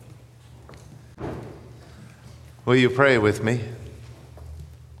Will you pray with me?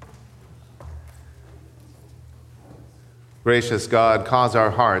 Gracious God, cause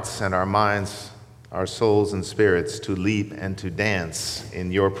our hearts and our minds, our souls and spirits to leap and to dance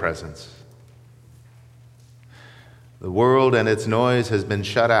in your presence. The world and its noise has been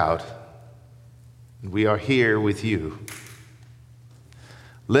shut out, and we are here with you.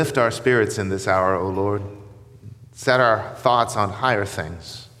 Lift our spirits in this hour, O Lord. Set our thoughts on higher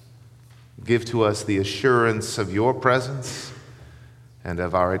things. Give to us the assurance of your presence and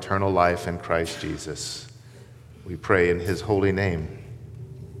of our eternal life in Christ Jesus. We pray in his holy name.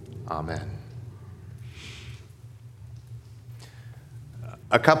 Amen.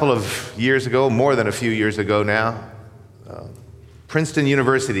 A couple of years ago, more than a few years ago now, Princeton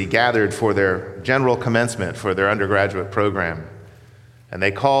University gathered for their general commencement for their undergraduate program. And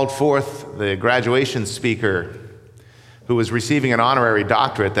they called forth the graduation speaker who was receiving an honorary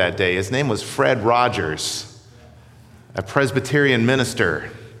doctorate that day. His name was Fred Rogers, a Presbyterian minister.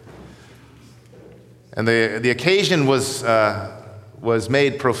 And the occasion was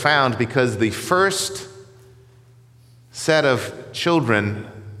made profound because the first set of children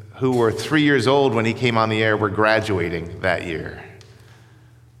who were 3 years old when he came on the air were graduating that year.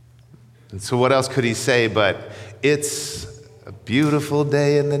 And so what else could he say but, "It's a beautiful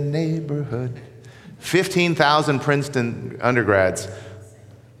day in the neighborhood." 15,000 Princeton undergrads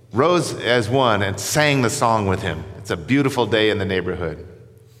rose as one and sang the song with him. It's a beautiful day in the neighborhood.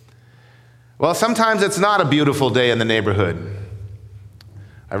 Well, sometimes it's not a beautiful day in the neighborhood.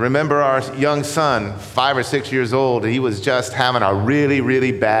 I remember our young son, 5 or 6 years old, he was just having a really,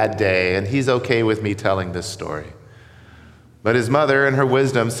 really bad day, and he's okay with me telling this story. But his mother, in her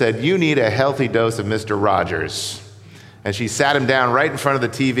wisdom, said, "You need a healthy dose of Mr. Rogers." And she sat him down right in front of the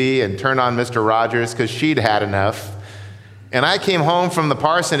TV and turned on Mr. Rogers because she'd had enough. And I came home from the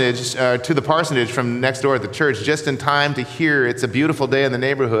parsonage, to the parsonage from next door at the church just in time to hear "It's a beautiful day in the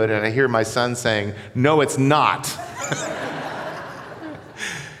neighborhood," and I hear my son saying, "No, it's not."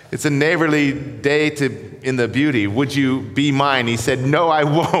 "It's a neighborly day in the beauty. Would you be mine?" He said, "No, I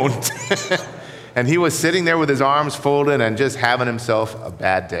won't." And he was sitting there with his arms folded and just having himself a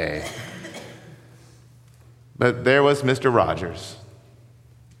bad day. But there was Mr. Rogers,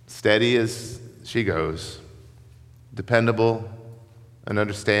 steady as she goes, dependable and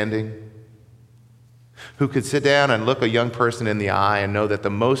understanding, who could sit down and look a young person in the eye and know that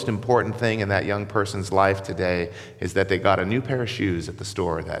the most important thing in that young person's life today is that they got a new pair of shoes at the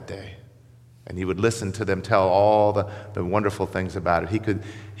store that day. And he would listen to them tell all the wonderful things about it.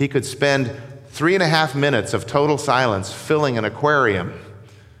 He could spend 3.5 minutes of total silence filling an aquarium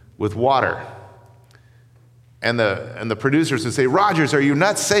with water. And the producers would say, "Rogers, are you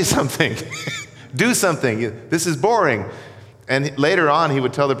nuts? Say something. Do something. This is boring." And later on, he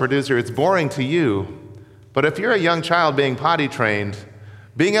would tell the producer, "It's boring to you. But if you're a young child being potty trained,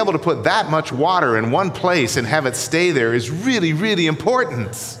 being able to put that much water in one place and have it stay there is really, really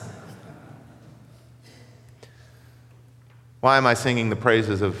important." Why am I singing the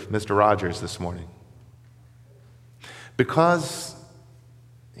praises of Mr. Rogers this morning? Because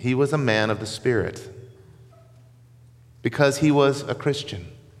he was a man of the Spirit. Because he was a Christian.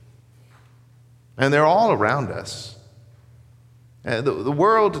 And they're all around us. The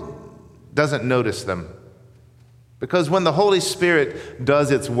world doesn't notice them. Because when the Holy Spirit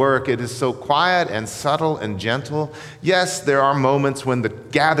does its work, it is so quiet and subtle and gentle. Yes, there are moments when the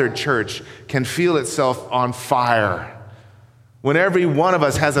gathered church can feel itself on fire. When every one of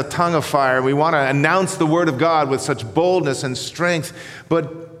us has a tongue of fire, we want to announce the word of God with such boldness and strength.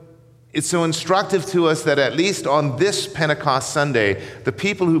 But it's so instructive to us that at least on this Pentecost Sunday, the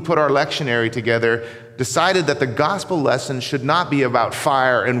people who put our lectionary together decided that the gospel lesson should not be about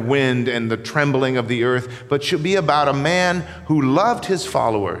fire and wind and the trembling of the earth, but should be about a man who loved his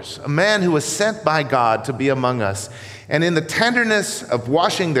followers, a man who was sent by God to be among us. And in the tenderness of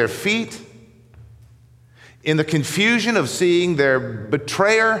washing their feet, in the confusion of seeing their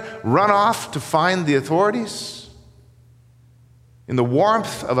betrayer run off to find the authorities, in the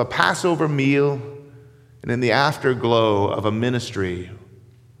warmth of a Passover meal, and in the afterglow of a ministry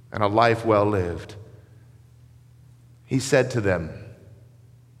and a life well lived, he said to them,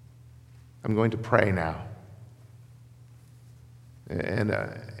 "I'm going to pray now."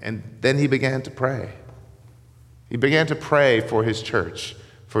 And then he began to pray. He began to pray for his church,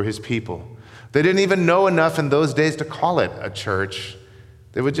 for his people. They didn't even know enough in those days to call it a church.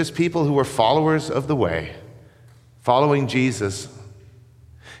 They were just people who were followers of the way, following Jesus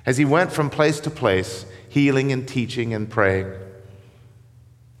as he went from place to place, healing and teaching and praying.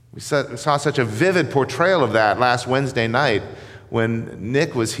 We saw such a vivid portrayal of that last Wednesday night when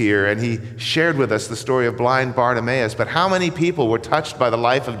Nick was here and he shared with us the story of blind Bartimaeus. But how many people were touched by the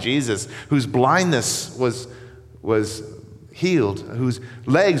life of Jesus whose blindness was healed, whose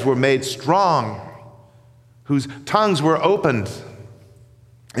legs were made strong, whose tongues were opened.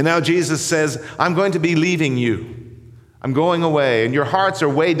 And now Jesus says, I'm going to be leaving you. I'm going away, and your hearts are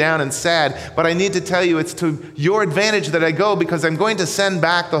way down and sad, but I need to tell you it's to your advantage that I go, because I'm going to send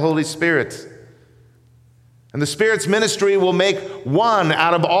back the Holy Spirit. And the Spirit's ministry will make one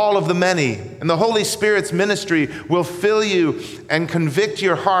out of all of the many. And the Holy Spirit's ministry will fill you and convict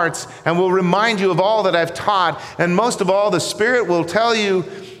your hearts and will remind you of all that I've taught. And most of all, the Spirit will tell you,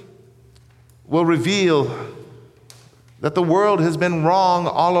 will reveal that the world has been wrong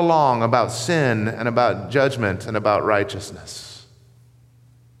all along about sin and about judgment and about righteousness.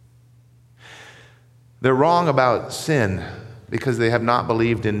 They're wrong about sin because they have not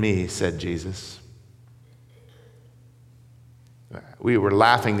believed in me, said Jesus. We were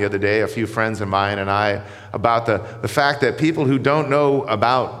laughing the other day, a few friends of mine and I, about the fact that people who don't know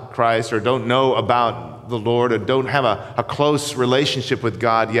about Christ or don't know about the Lord or don't have a close relationship with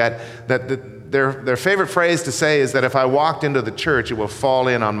God yet, that their favorite phrase to say is that if I walked into the church, it will fall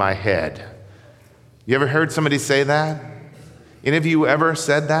in on my head. You ever heard somebody say that? Any of you ever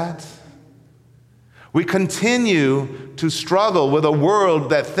said that? We continue to struggle with a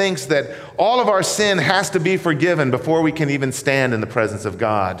world that thinks that all of our sin has to be forgiven before we can even stand in the presence of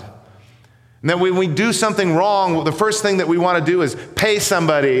God. And then when we do something wrong, the first thing that we want to do is pay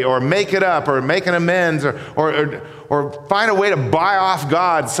somebody or make it up or make an amends or find a way to buy off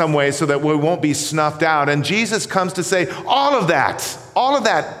God some way so that we won't be snuffed out. And Jesus comes to say, all of that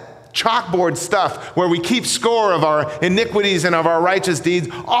chalkboard stuff where we keep score of our iniquities and of our righteous deeds,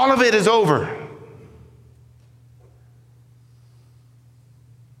 all of it is over.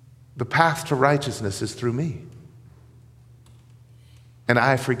 The path to righteousness is through me. And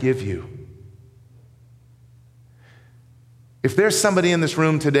I forgive you. If there's somebody in this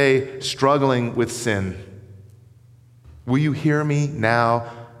room today struggling with sin, will you hear me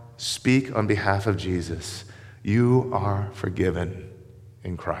now speak on behalf of Jesus? You are forgiven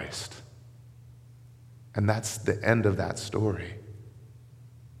in Christ. And that's the end of that story.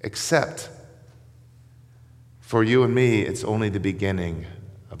 Except for you and me, it's only the beginning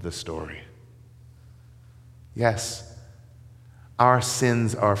of the story. Yes, our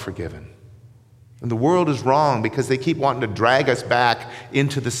sins are forgiven. And the world is wrong because they keep wanting to drag us back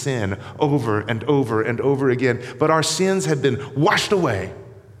into the sin over and over and over again. But our sins have been washed away.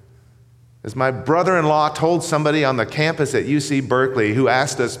 As my brother-in-law told somebody on the campus at UC Berkeley who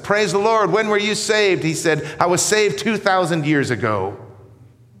asked us, "Praise the Lord, when were you saved?" He said, "I was saved 2,000 years ago."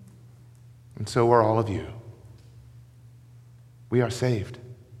 And so are all of you. We are saved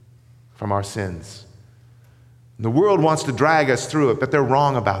from our sins. And the world wants to drag us through it, but they're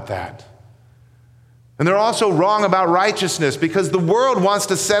wrong about that. And they're also wrong about righteousness because the world wants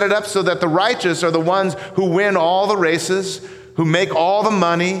to set it up so that the righteous are the ones who win all the races, who make all the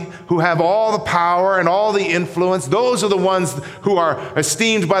money, who have all the power and all the influence. Those are the ones who are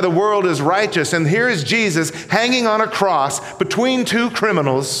esteemed by the world as righteous. And here is Jesus hanging on a cross between two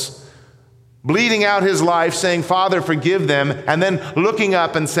criminals, bleeding out his life, saying, "Father, forgive them," and then looking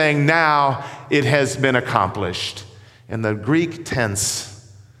up and saying, "Now it has been accomplished." In the Greek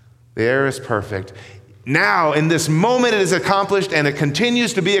tense, the air is perfect. Now, in this moment, it is accomplished, and it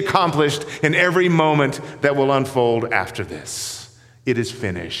continues to be accomplished in every moment that will unfold after this. It is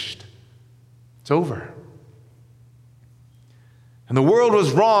finished. It's over. And the world was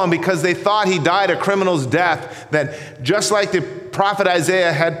wrong because they thought he died a criminal's death, that just like the prophet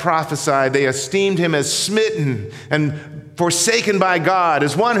Isaiah had prophesied, they esteemed him as smitten and forsaken by God,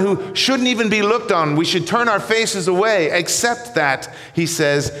 as one who shouldn't even be looked on. We should turn our faces away, except that he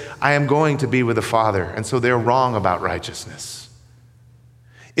says, "I am going to be with the Father." And so they're wrong about righteousness.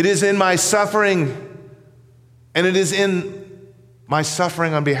 It is in my suffering, and it is in my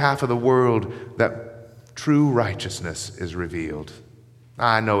suffering on behalf of the world that true righteousness is revealed.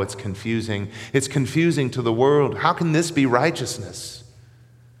 I know it's confusing. It's confusing to the world. How can this be righteousness?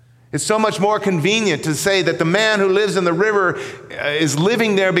 It's so much more convenient to say that the man who lives in the river is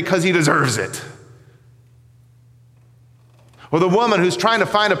living there because he deserves it. Or the woman who's trying to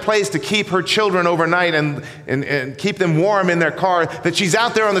find a place to keep her children overnight and keep them warm in their car, that she's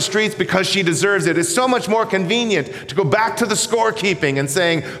out there on the streets because she deserves it. It's so much more convenient to go back to the scorekeeping and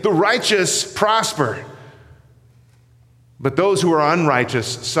saying the righteous prosper, but those who are unrighteous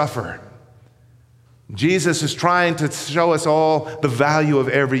suffer. Jesus is trying to show us all the value of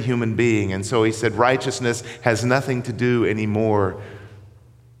every human being. And so he said righteousness has nothing to do anymore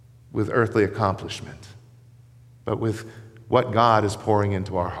with earthly accomplishment, but with what God is pouring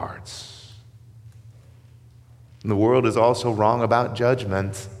into our hearts. And the world is also wrong about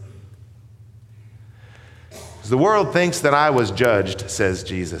judgment. The world thinks that I was judged, says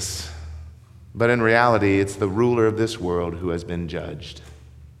Jesus. But in reality, it's the ruler of this world who has been judged.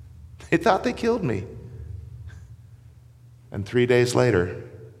 They thought they killed me. And 3 days later,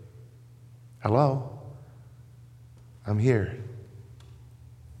 hello, I'm here.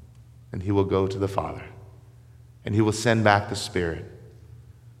 And he will go to the Father. And he will send back the Spirit.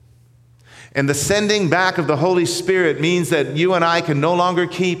 And the sending back of the Holy Spirit means that you and I can no longer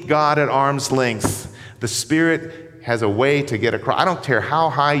keep God at arm's length. The Spirit has a way to get across. I don't care how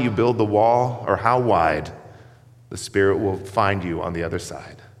high you build the wall or how wide, the Spirit will find you on the other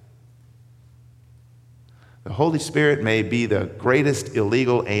side. The Holy Spirit may be the greatest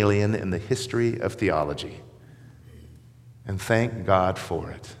illegal alien in the history of theology. And thank God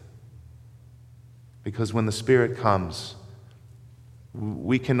for it. Because when the Spirit comes,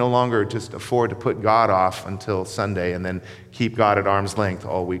 we can no longer just afford to put God off until Sunday and then keep God at arm's length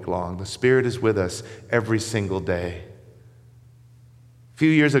all week long. The Spirit is with us every single day. A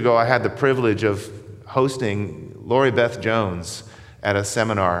few years ago, I had the privilege of hosting Lori Beth Jones at a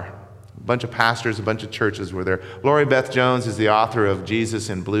seminar. A bunch of pastors, a bunch of churches were there. Lori Beth Jones is the author of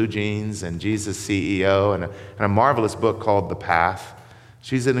Jesus in Blue Jeans and Jesus CEO and a marvelous book called The Path.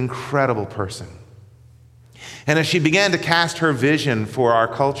 She's an incredible person. And as she began to cast her vision for our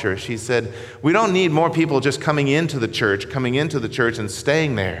culture, she said, we don't need more people just coming into the church and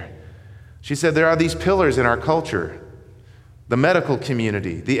staying there. She said, there are these pillars in our culture: the medical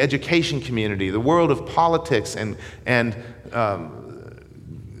community, the education community, the world of politics and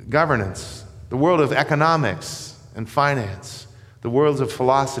governance, the world of economics and finance, the worlds of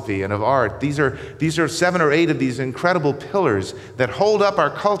philosophy and of art. These are 7 or 8 of these incredible pillars that hold up our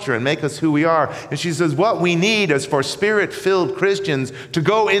culture and make us who we are. And she says, what we need is for Spirit-filled Christians to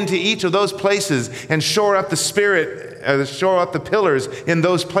go into each of those places and shore up the pillars in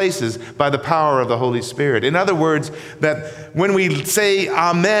those places by the power of the Holy Spirit. In other words, that when we say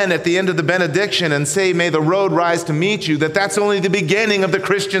amen at the end of the benediction and say, may the road rise to meet you, that's only the beginning of the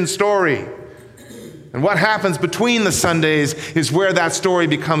Christian story. And what happens between the Sundays is where that story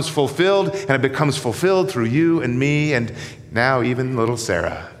becomes fulfilled, and it becomes fulfilled through you and me and now even little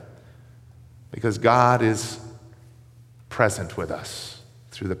Sarah. Because God is present with us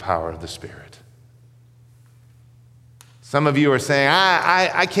through the power of the Spirit. Some of you are saying,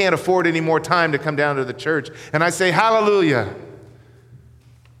 I can't afford any more time to come down to the church. And I say, hallelujah.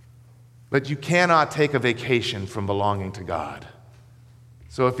 But you cannot take a vacation from belonging to God.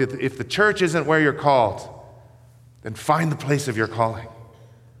 So if the church isn't where you're called, then find the place of your calling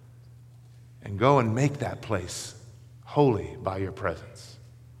and go and make that place holy by your presence.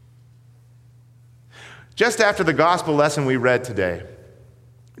 Just after the gospel lesson we read today,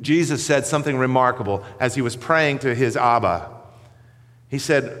 Jesus said something remarkable as he was praying to his Abba. He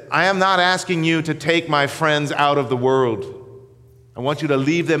said, I am not asking you to take my friends out of the world. I want you to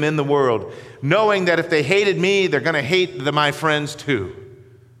leave them in the world, knowing that if they hated me, they're going to hate my friends too.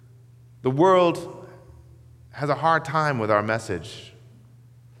 The world has a hard time with our message.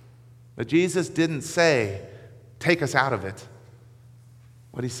 But Jesus didn't say, take us out of it.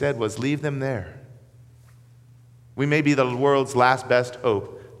 What he said was, leave them there. We may be the world's last best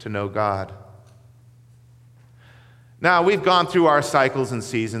hope to know God. Now, we've gone through our cycles and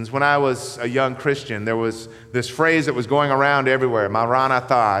seasons. When I was a young Christian, there was this phrase that was going around everywhere,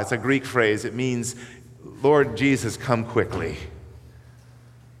 Maranatha. It's a Greek phrase. It means, Lord Jesus, come quickly.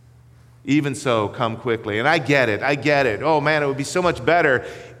 Even so, come quickly. And I get it. Oh man, it would be so much better.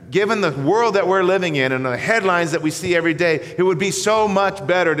 Given the world that we're living in and the headlines that we see every day, it would be so much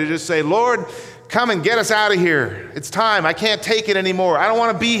better to just say, Lord, come and get us out of here. It's time. I can't take it anymore. I don't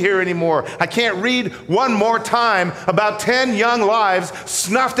want to be here anymore. I can't read one more time about 10 young lives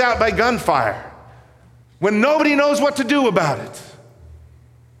snuffed out by gunfire when nobody knows what to do about it.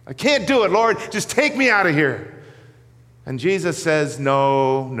 I can't do it, Lord. Just take me out of here. And Jesus says,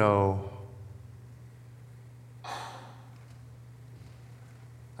 no.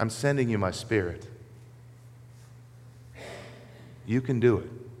 I'm sending you my Spirit. You can do it.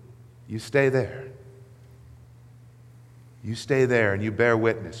 You stay there. You stay there and you bear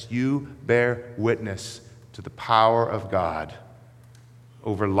witness. You bear witness to the power of God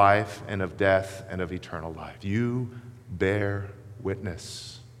over life and of death and of eternal life. You bear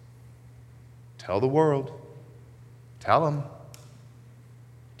witness. Tell the world. Tell them.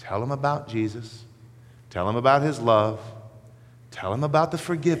 Tell them about Jesus. Tell them about his love. Tell them about the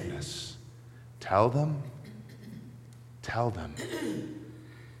forgiveness. Tell them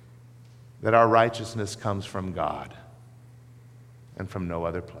that our righteousness comes from God and from no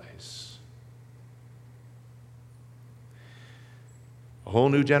other place. A whole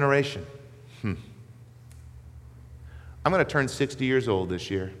new generation. I'm going to turn 60 years old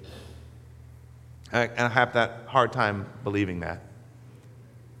this year. And I have that hard time believing that.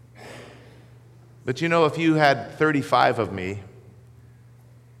 But you know, if you had 35 of me,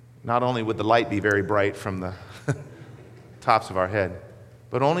 not only would the light be very bright from the tops of our head,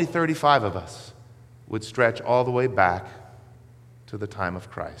 but only 35 of us would stretch all the way back to the time of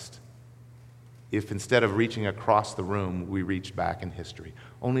Christ. If instead of reaching across the room, we reached back in history.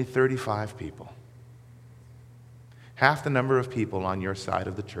 Only 35 people. Half the number of people on your side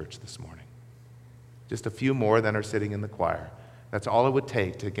of the church this morning. Just a few more than are sitting in the choir. That's all it would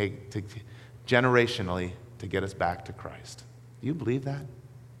take to generationally to get us back to Christ. Do you believe that?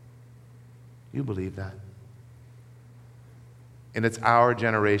 You believe that? And it's our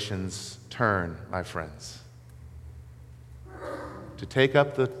generation's turn, my friends, to take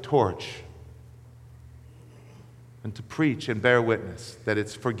up the torch and to preach and bear witness that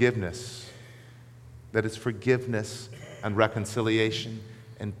it's forgiveness and reconciliation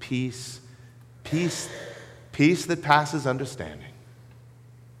and peace that passes understanding.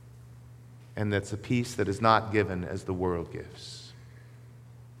 And that's a peace that is not given as the world gives.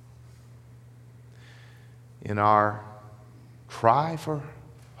 In our cry for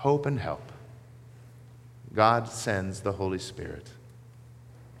hope and help, God sends the Holy Spirit.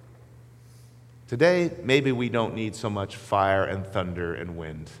 Today, maybe we don't need so much fire and thunder and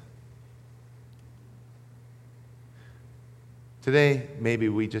wind. Today, maybe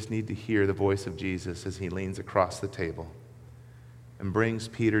we just need to hear the voice of Jesus as he leans across the table and brings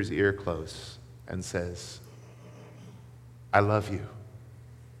Peter's ear close and says, I love you.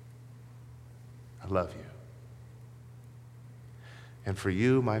 I love you. And for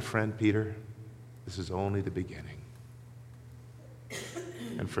you, my friend Peter, this is only the beginning.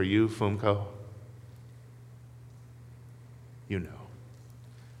 And for you, Fumko, you know.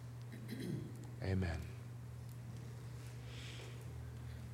 Amen.